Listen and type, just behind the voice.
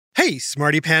Hey,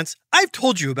 Smarty Pants. I've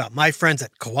told you about my friends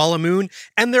at Koala Moon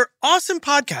and their awesome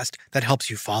podcast that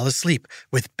helps you fall asleep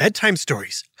with bedtime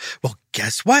stories. Well,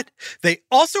 guess what? They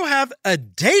also have a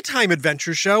daytime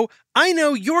adventure show I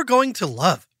know you're going to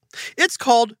love. It's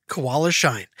called Koala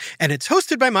Shine, and it's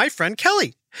hosted by my friend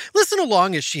Kelly. Listen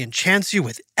along as she enchants you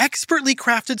with expertly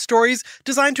crafted stories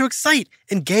designed to excite,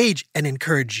 engage, and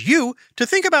encourage you to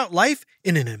think about life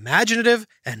in an imaginative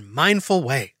and mindful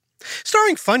way.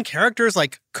 Starring fun characters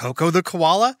like Coco the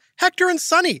Koala, Hector and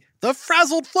Sunny, the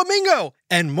Frazzled Flamingo,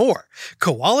 and more.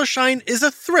 Koala Shine is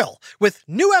a thrill, with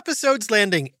new episodes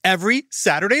landing every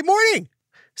Saturday morning.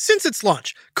 Since its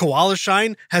launch, Koala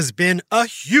Shine has been a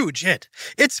huge hit.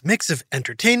 Its mix of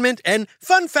entertainment and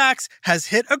fun facts has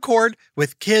hit a chord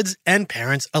with kids and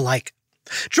parents alike.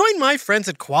 Join my friends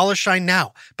at Koala Shine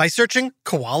now by searching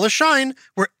Koala Shine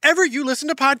wherever you listen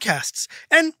to podcasts,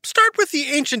 and start with the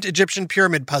ancient Egyptian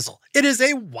pyramid puzzle. It is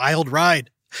a wild ride.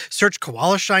 Search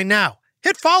Koala Shine now,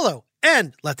 hit follow,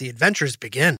 and let the adventures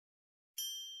begin.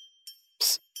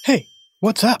 Psst, hey,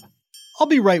 what's up? I'll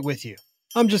be right with you.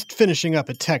 I'm just finishing up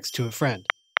a text to a friend.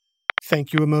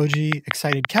 Thank you emoji,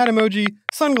 excited cat emoji,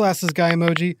 sunglasses guy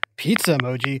emoji, pizza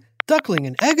emoji, duckling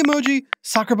and egg emoji,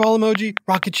 soccer ball emoji,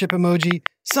 rocket ship emoji,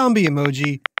 zombie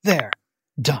emoji. There.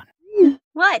 Done.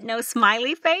 What, no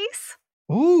smiley face?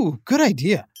 Ooh, good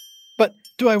idea. But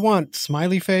do I want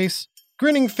smiley face,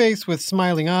 grinning face with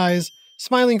smiling eyes,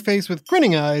 smiling face with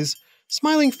grinning eyes,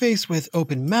 smiling face with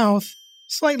open mouth,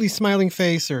 slightly smiling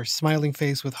face, or smiling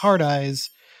face with hard eyes?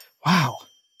 Wow,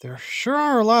 there sure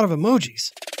are a lot of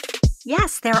emojis.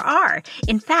 Yes, there are.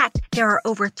 In fact, there are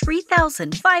over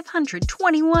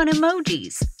 3,521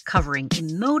 emojis, covering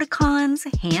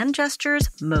emoticons, hand gestures,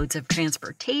 modes of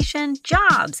transportation,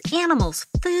 jobs, animals,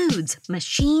 foods,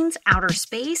 machines, outer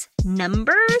space,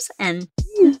 numbers, and...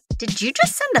 Did you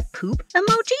just send a poop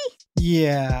emoji?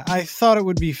 Yeah, I thought it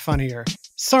would be funnier.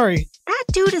 Sorry. That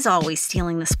dude is always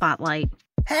stealing the spotlight.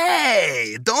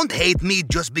 Hey, don't hate me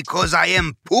just because I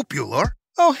am popular.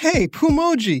 Oh, hey,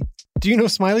 Poomoji. Do you know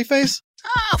Smiley Face?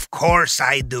 Of course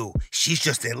I do. She's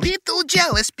just a little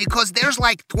jealous because there's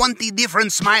like 20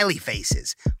 different smiley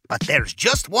faces. But there's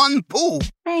just one Pooh.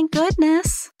 Thank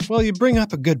goodness. Well, you bring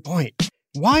up a good point.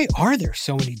 Why are there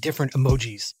so many different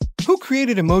emojis? Who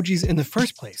created emojis in the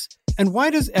first place? And why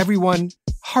does everyone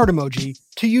heart emoji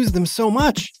to use them so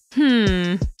much?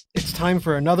 It's time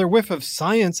for another whiff of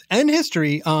science and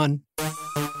history on...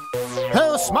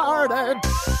 Who smarted?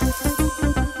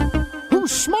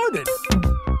 Who's smarted?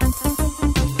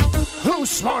 Who's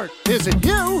smart? Is it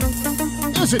you?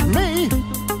 Is it me?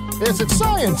 Is it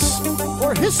science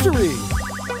or history?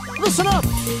 Listen up,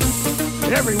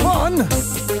 everyone.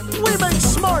 We make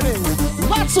smarting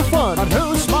lots of fun on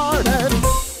Who Smarted.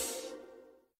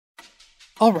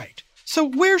 All right, so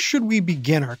where should we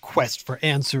begin our quest for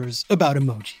answers about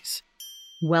emojis?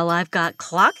 Well, I've got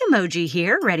clock emoji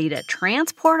here ready to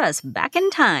transport us back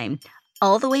in time,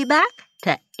 all the way back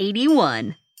to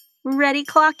 81. Ready,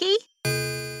 Clocky?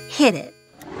 Hit it.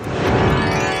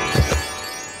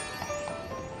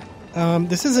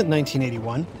 This isn't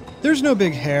 1981. There's no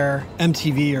big hair,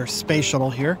 MTV, or space shuttle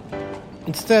here.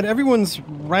 Instead, everyone's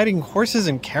riding horses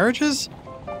and carriages?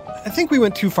 I think we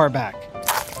went too far back.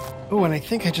 Oh, and I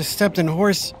think I just stepped in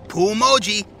horse.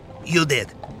 Poomoji, you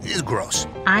did. It's gross.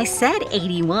 I said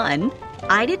 81.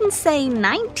 I didn't say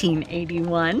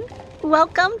 1981.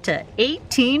 Welcome to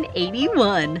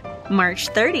 1881. March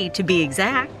 30 to be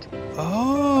exact.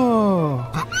 Oh.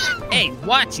 Hey,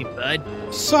 watch it, bud.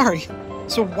 Sorry.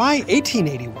 So why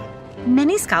 1881?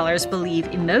 Many scholars believe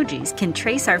emojis can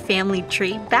trace our family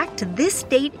tree back to this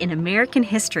date in American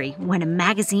history when a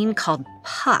magazine called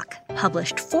Puck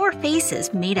published 4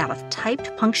 faces made out of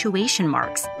typed punctuation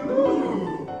marks.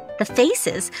 The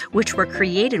faces, which were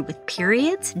created with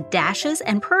periods, dashes,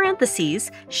 and parentheses,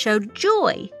 showed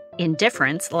joy,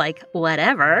 indifference, like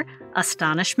whatever,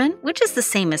 astonishment, which is the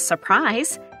same as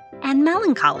surprise, and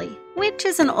melancholy, which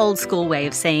is an old-school way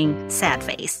of saying sad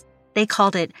face. They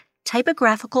called it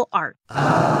typographical art.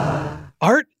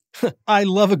 Art? I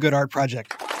love a good art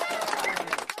project.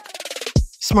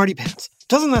 Smarty Pants,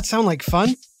 doesn't that sound like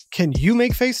fun? Can you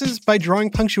make faces by drawing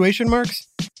punctuation marks?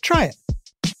 Try it.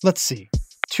 Let's see.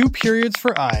 2 periods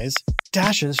for eyes,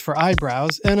 dashes for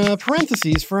eyebrows, and a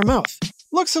parentheses for a mouth.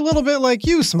 Looks a little bit like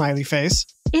you, Smiley Face.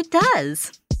 It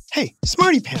does. Hey,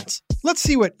 Smarty Pants, let's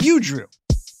see what you drew.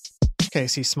 Okay, I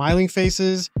see smiling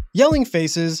faces, yelling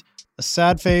faces, a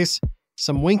sad face,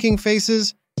 some winking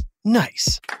faces.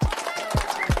 Nice.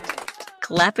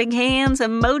 Clapping hands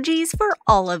emojis for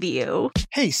all of you.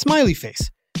 Hey, Smiley Face,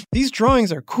 these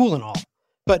drawings are cool and all,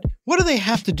 but what do they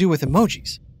have to do with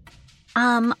emojis?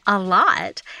 A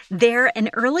lot. They're an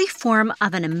early form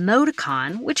of an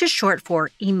emoticon, which is short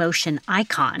for emotion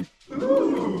icon.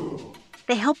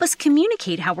 They help us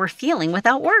communicate how we're feeling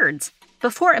without words.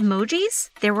 Before emojis,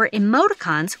 there were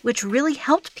emoticons, which really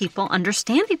helped people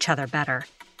understand each other better,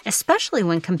 especially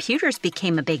when computers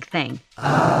became a big thing.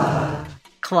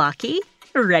 Clocky,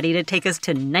 ready to take us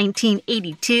to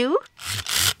 1982?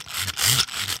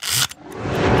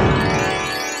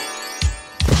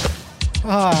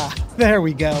 There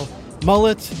we go.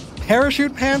 Mullets,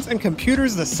 parachute pants, and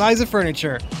computers the size of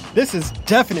furniture. This is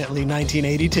definitely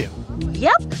 1982.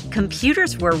 Yep,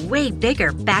 computers were way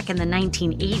bigger back in the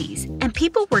 1980s, and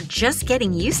people were just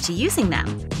getting used to using them.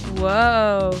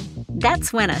 Whoa.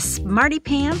 That's when a smarty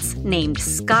pants named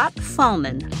Scott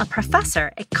Fahlman, a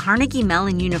professor at Carnegie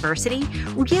Mellon University,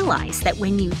 realized that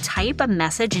when you type a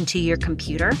message into your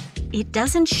computer, it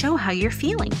doesn't show how you're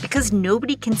feeling because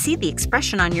nobody can see the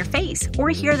expression on your face or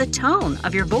hear the tone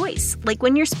of your voice, like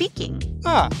when you're speaking.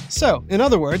 So, in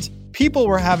other words, people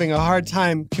were having a hard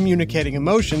time communicating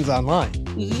emotions online.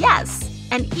 Yes,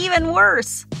 and even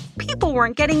worse, people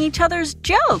weren't getting each other's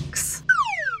jokes.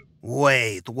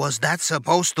 Wait, was that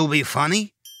supposed to be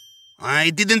funny?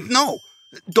 I didn't know.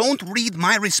 Don't read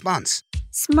my response.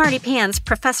 Smarty Pants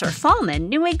Professor Fahlman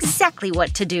knew exactly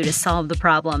what to do to solve the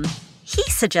problem. He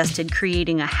suggested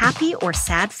creating a happy or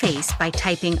sad face by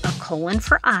typing a colon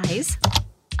for eyes,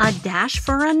 a dash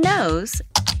for a nose,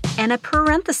 and a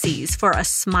parentheses for a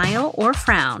smile or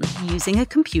frown using a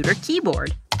computer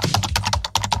keyboard.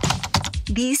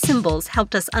 These symbols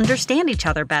helped us understand each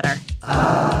other better.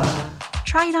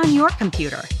 Try it on your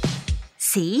computer.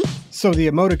 See? So the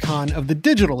emoticon of the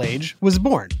digital age was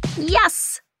born.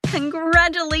 Yes!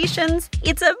 Congratulations!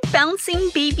 It's a bouncing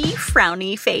baby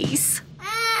frowny face.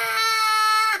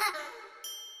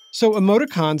 So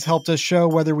emoticons helped us show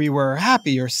whether we were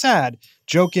happy or sad,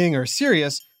 joking or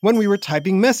serious when we were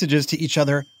typing messages to each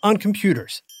other on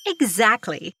computers.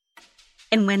 Exactly.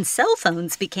 And when cell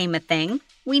phones became a thing,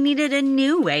 we needed a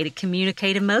new way to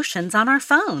communicate emotions on our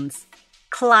phones.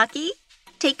 Clocky,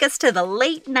 take us to the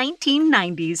late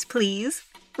 1990s, please.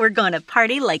 We're going to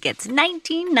party like it's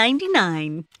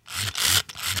 1999.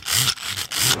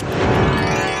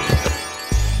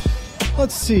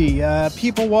 Let's see,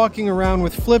 people walking around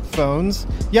with flip phones.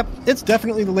 Yep, it's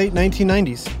definitely the late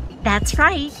 1990s. That's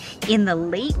right. In the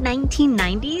late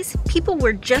 1990s, people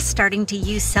were just starting to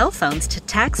use cell phones to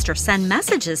text or send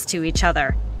messages to each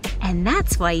other. And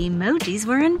that's why emojis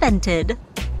were invented.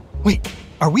 Wait,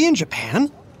 are we in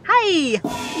Japan? Hi!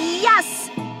 Yes!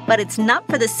 But it's not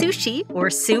for the sushi or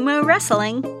sumo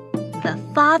wrestling. The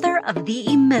father of the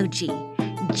emoji,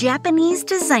 Japanese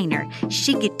designer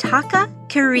Shigetaka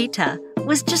Kurita,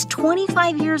 was just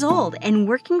 25 years old and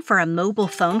working for a mobile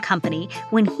phone company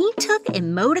when he took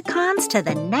emoticons to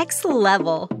the next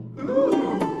level.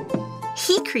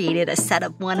 He created a set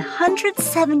of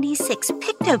 176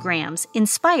 pictograms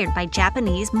inspired by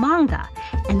Japanese manga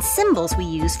and symbols we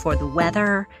use for the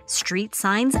weather, street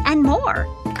signs, and more.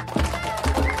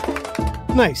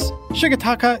 Nice.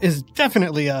 Shigetaka is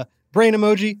definitely a brain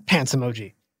emoji, pants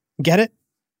emoji. Get it?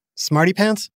 Smarty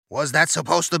pants? Was that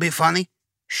supposed to be funny?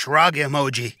 Shrug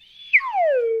emoji.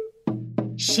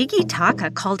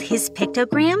 Shigetaka called his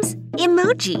pictograms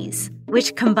emojis,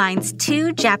 which combines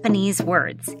two Japanese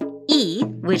words, e,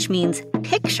 which means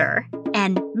picture,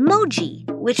 and moji,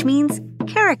 which means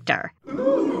character.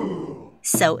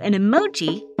 So an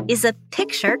emoji is a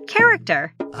picture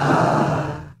character.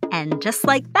 And just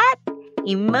like that,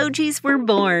 emojis were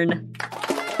born.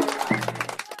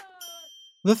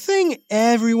 The thing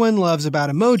everyone loves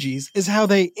about emojis is how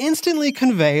they instantly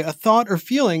convey a thought or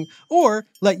feeling or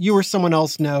let you or someone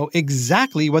else know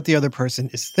exactly what the other person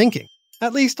is thinking.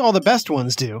 At least all the best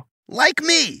ones do. Like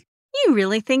me. You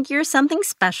really think you're something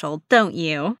special, don't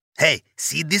you? Hey,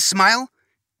 see this smile?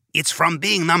 It's from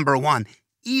being number one,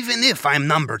 even if I'm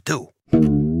number two.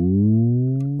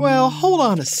 Well, hold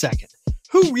on a second.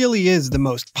 Who really is the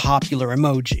most popular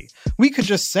emoji? We could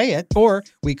just say it, or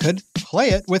we could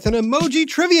play it with an emoji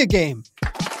trivia game.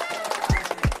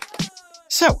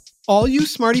 So, all you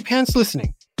smarty pants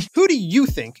listening, who do you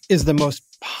think is the most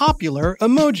popular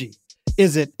emoji?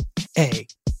 Is it A,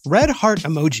 red heart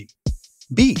emoji,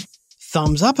 B,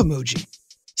 thumbs up emoji,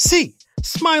 C,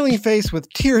 smiling face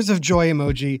with tears of joy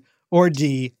emoji, or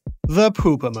D, the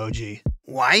poop emoji?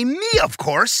 Why, me, of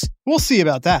course. We'll see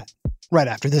about that right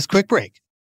after this quick break.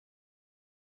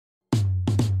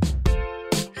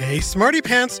 Hey, Smarty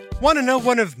Pants, want to know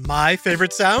one of my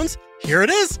favorite sounds? Here it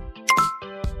is.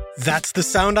 That's the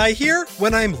sound I hear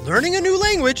when I'm learning a new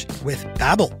language with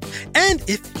Babbel. And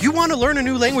if you want to learn a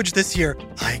new language this year,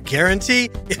 I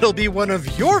guarantee it'll be one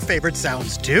of your favorite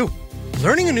sounds too.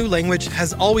 Learning a new language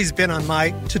has always been on my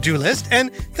to-do list,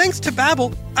 and thanks to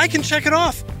Babbel, I can check it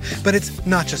off. But it's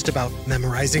not just about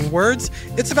memorizing words,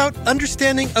 it's about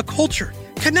understanding a culture,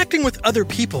 connecting with other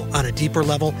people on a deeper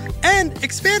level, and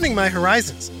expanding my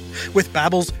horizons. With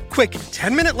Babbel's quick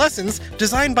 10-minute lessons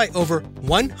designed by over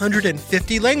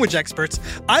 150 language experts,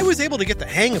 I was able to get the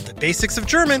hang of the basics of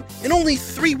German in only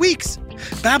 3 weeks.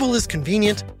 Babbel is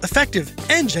convenient, effective,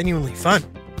 and genuinely fun.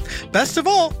 Best of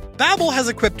all, Babbel has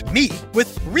equipped me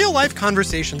with real-life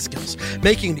conversation skills,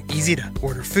 making it easy to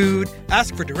order food,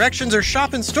 ask for directions, or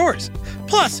shop in stores.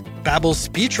 Plus, Babbel's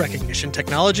speech recognition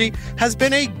technology has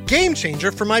been a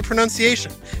game-changer for my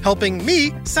pronunciation, helping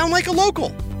me sound like a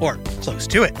local, or close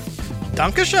to it.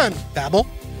 Dankeschön, Babbel.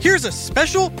 Here's a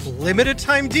special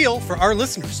limited-time deal for our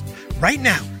listeners. Right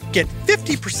now, get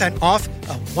 50% off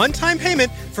a one-time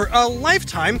payment for a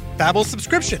lifetime Babbel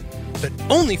subscription. But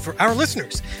only for our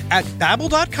listeners at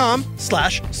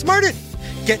babbel.com/smarted.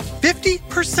 Get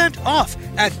 50% off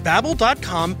at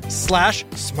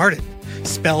babbel.com/smarted.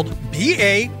 Spelled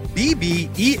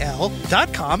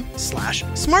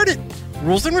BABBEL.com/smarted.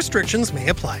 Rules and restrictions may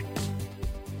apply.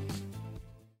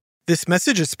 This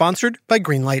message is sponsored by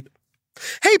Greenlight.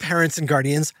 Hey, parents and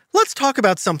guardians, let's talk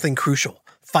about something crucial: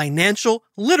 financial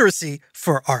literacy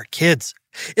for our kids.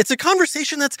 It's a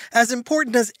conversation that's as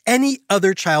important as any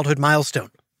other childhood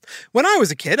milestone. When I was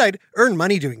a kid, I'd earn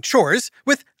money doing chores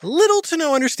with little to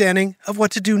no understanding of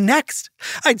what to do next.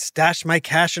 I'd stash my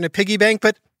cash in a piggy bank,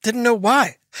 but didn't know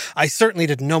why. I certainly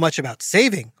didn't know much about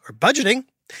saving or budgeting.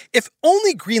 If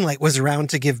only Greenlight was around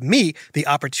to give me the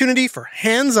opportunity for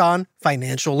hands-on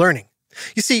financial learning.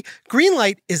 You see,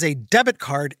 Greenlight is a debit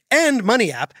card and money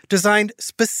app designed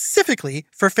specifically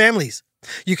for families.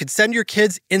 You can send your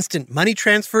kids instant money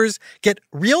transfers, get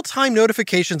real-time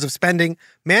notifications of spending,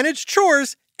 manage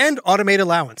chores, and automate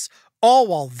allowance, all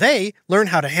while they learn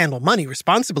how to handle money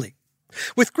responsibly.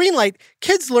 With Greenlight,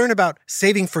 kids learn about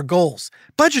saving for goals,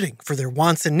 budgeting for their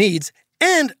wants and needs,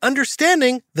 and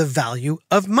understanding the value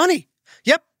of money.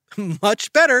 Yep,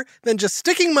 much better than just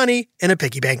sticking money in a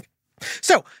piggy bank.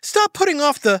 So, stop putting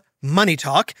off the money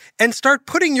talk and start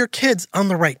putting your kids on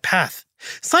the right path.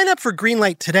 Sign up for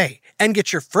Greenlight today and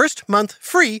get your first month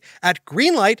free at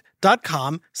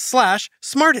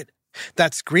greenlight.com/smarted.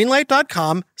 That's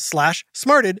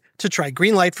greenlight.com/smarted to try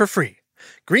Greenlight for free.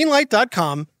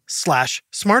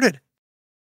 greenlight.com/smarted.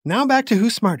 Now back to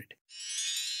Who Smarted.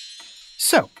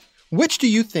 So, which do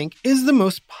you think is the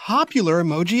most popular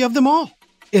emoji of them all?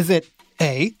 Is it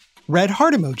A, red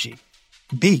heart emoji,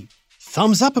 B,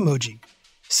 thumbs up emoji,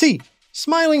 C,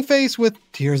 smiling face with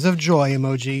tears of joy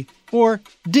emoji, or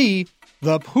D,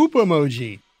 the poop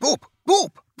emoji? Poop,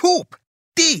 poop, poop.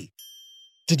 D.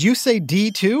 Did you say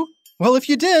D too? Well, if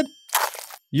you did,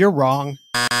 you're wrong.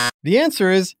 The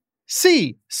answer is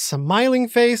C, smiling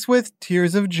face with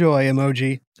tears of joy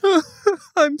emoji.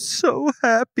 I'm so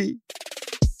happy.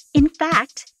 In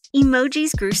fact,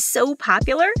 emojis grew so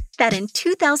popular that in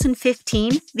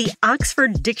 2015, the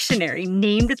Oxford Dictionary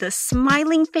named the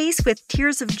smiling face with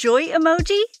tears of joy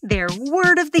emoji their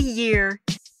word of the year,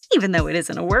 even though it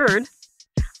isn't a word.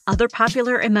 Other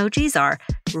popular emojis are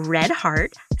red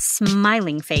heart,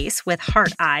 smiling face with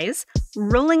heart eyes,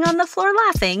 rolling on the floor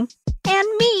laughing, and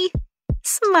me,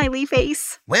 smiley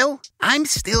face. Well, I'm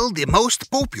still the most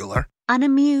popular.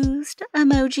 Unamused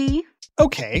emoji.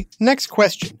 Okay, next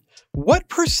question. What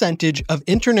percentage of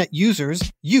internet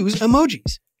users use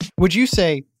emojis? Would you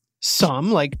say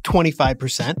some, like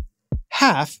 25%,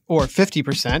 half, or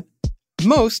 50%,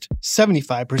 most,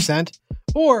 75%,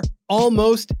 or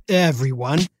almost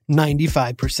everyone,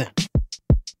 95%?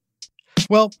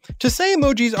 Well, to say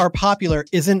emojis are popular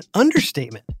is an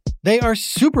understatement. They are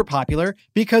super popular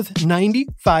because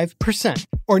 95%,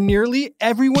 or nearly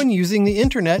everyone using the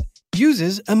internet,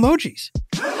 uses emojis.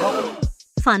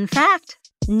 Fun fact,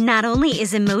 not only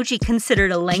is emoji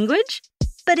considered a language,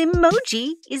 but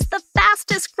emoji is the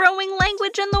fastest growing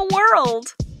language in the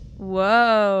world.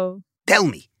 Whoa. Tell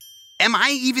me, am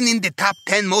I even in the top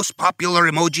 10 most popular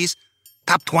emojis?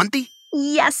 Top 20?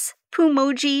 Yes,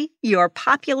 Poomoji, you're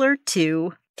popular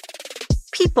too.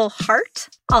 People heart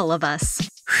all of us.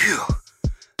 Phew.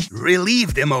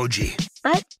 Relieved emoji.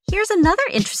 But here's another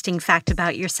interesting fact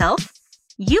about yourself.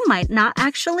 You might not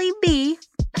actually be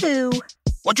poo.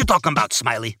 What you talking about,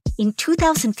 Smiley? In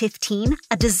 2015,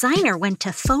 a designer went to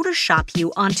Photoshop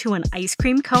you onto an ice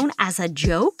cream cone as a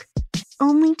joke,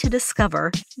 only to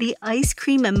discover the ice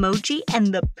cream emoji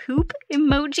and the poop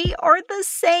emoji are the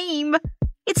same.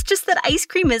 It's just that ice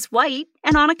cream is white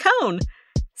and on a cone.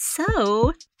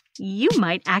 So, you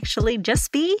might actually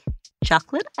just be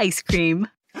chocolate ice cream.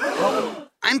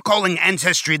 I'm calling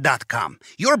Ancestry.com.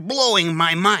 You're blowing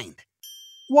my mind.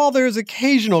 While there's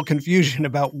occasional confusion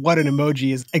about what an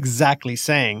emoji is exactly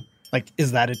saying, like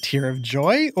is that a tear of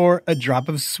joy or a drop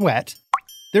of sweat,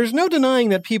 there's no denying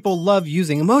that people love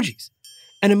using emojis.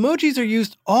 And emojis are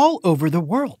used all over the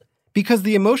world because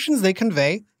the emotions they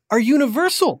convey are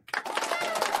universal.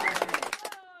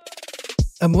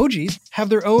 Emojis have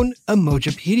their own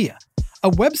Emojipedia, a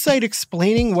website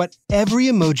explaining what every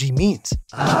emoji means,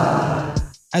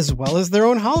 as well as their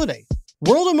own holiday,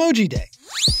 World Emoji Day,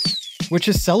 which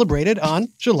is celebrated on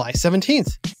July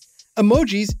 17th.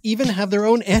 Emojis even have their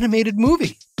own animated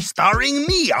movie. Starring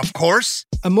me, of course.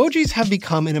 Emojis have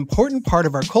become an important part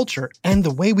of our culture and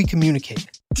the way we communicate.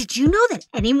 Did you know that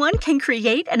anyone can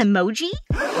create an emoji?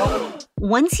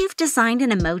 Once you've designed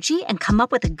an emoji and come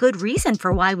up with a good reason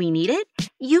for why we need it,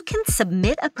 you can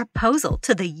submit a proposal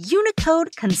to the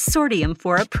Unicode Consortium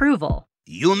for approval.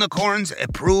 Unicorns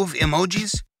approve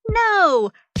emojis?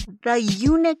 No, the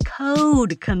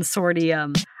Unicode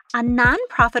Consortium, a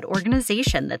nonprofit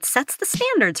organization that sets the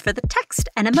standards for the text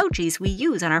and emojis we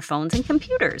use on our phones and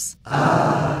computers.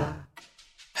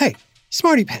 Hey,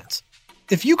 Smarty Pants,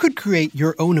 if you could create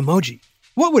your own emoji,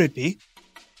 what would it be?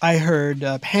 I heard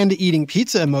panda eating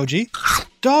pizza emoji,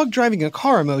 dog driving a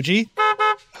car emoji,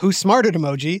 who smarted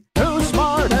emoji. Who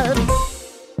smarted?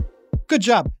 Good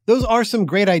job. Those are some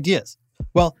great ideas.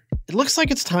 Well, it looks like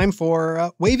it's time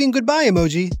for waving goodbye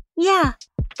emoji. Yeah,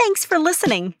 thanks for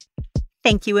listening.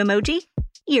 Thank you, emoji.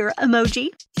 Ear emoji.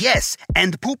 Yes,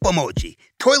 and poop emoji.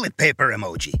 Toilet paper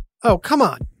emoji. Oh, come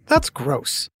on. That's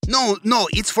gross. No,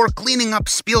 it's for cleaning up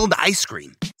spilled ice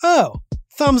cream. Oh,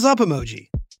 thumbs up emoji.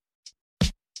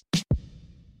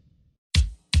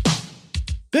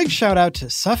 Big shout out to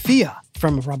Safia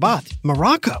from Rabat,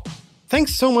 Morocco.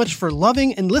 Thanks so much for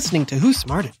loving and listening to Who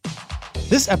Smarted.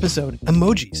 This episode,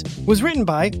 Emojis, was written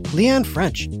by Leanne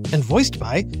French and voiced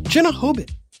by Jenna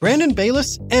Hobbit, Brandon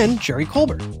Bayless, and Jerry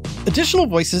Colbert. Additional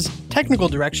voices, technical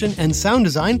direction, and sound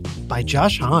design by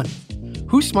Josh Hahn.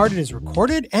 Who Smarted is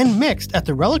recorded and mixed at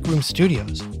the Relic Room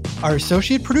Studios. Our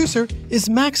associate producer is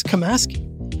Max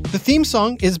Kamaski. The theme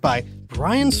song is by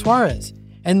Brian Suarez,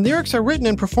 and lyrics are written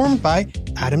and performed by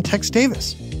Adam Tex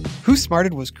Davis. Who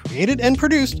Smarted was created and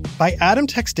produced by Adam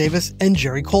Tex Davis and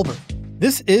Jerry Colbert.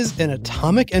 This is an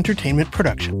Atomic Entertainment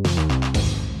production.